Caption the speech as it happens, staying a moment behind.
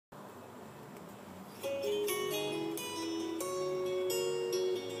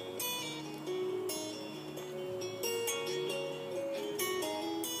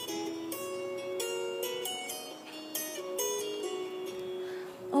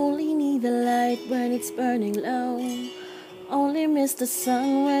need the light when it's burning low. Only miss the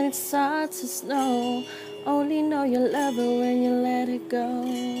sun when it starts to snow. Only know you love her when you let it go.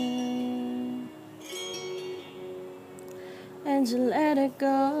 And you let it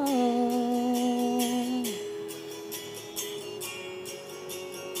go.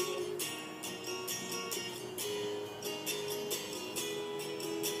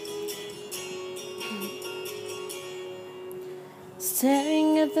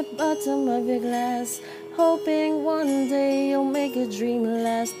 Staring at the bottom of your glass, hoping one day you'll make a dream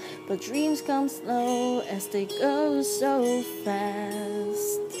last. But dreams come slow as they go so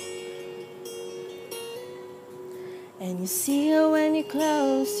fast. And you see her when you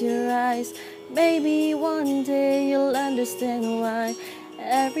close your eyes. Maybe one day you'll understand why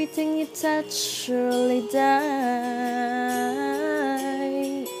everything you touch surely dies.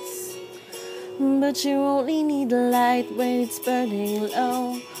 But you only need the light when it's burning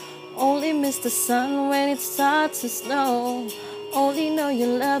low. Only miss the sun when it starts to snow. Only know you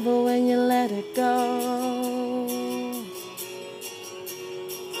love her when you let her go.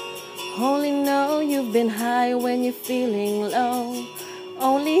 Only know you've been high when you're feeling low.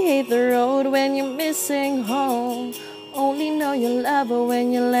 Only hate the road when you're missing home. Only know you love her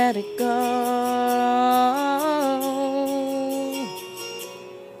when you let it go.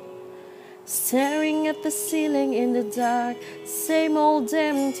 Staring at the ceiling in the dark, same old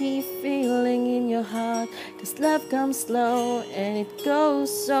empty feeling in your heart. 'Cause love comes slow and it goes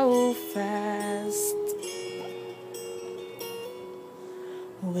so fast.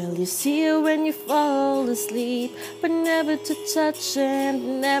 Well, you see her when you fall asleep, but never to touch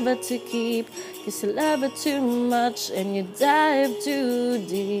and never to keep. 'Cause you love her too much and you dive too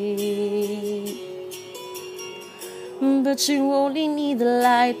deep. But you only need the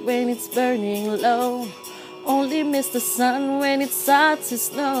light when it's burning low. Only miss the sun when it starts to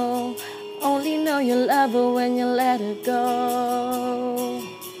snow. Only know you love her when you let her go.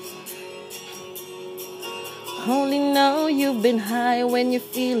 Only know you've been high when you're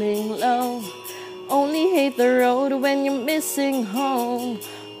feeling low. Only hate the road when you're missing home.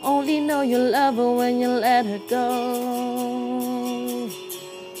 Only know you love her when you let her go.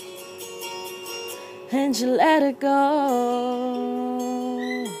 And you let her go.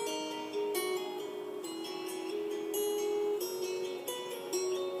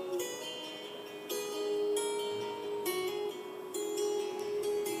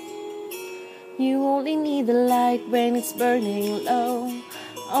 You only need the light when it's burning low.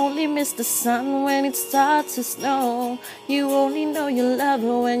 Only miss the sun when it starts to snow. You only know you love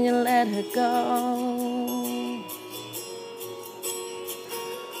her when you let her go.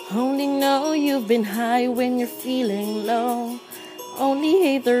 Only know you've been high when you're feeling low. Only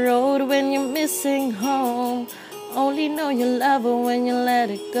hate the road when you're missing home. Only know you love her when you let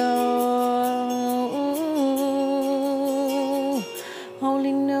it go.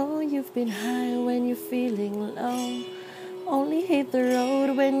 Only know you've been high when you're feeling low. Only hate the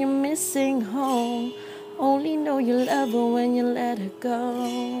road when you're missing home. Only know you love her when you let her go.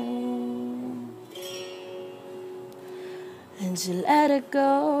 And you let her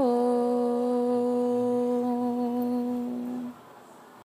go.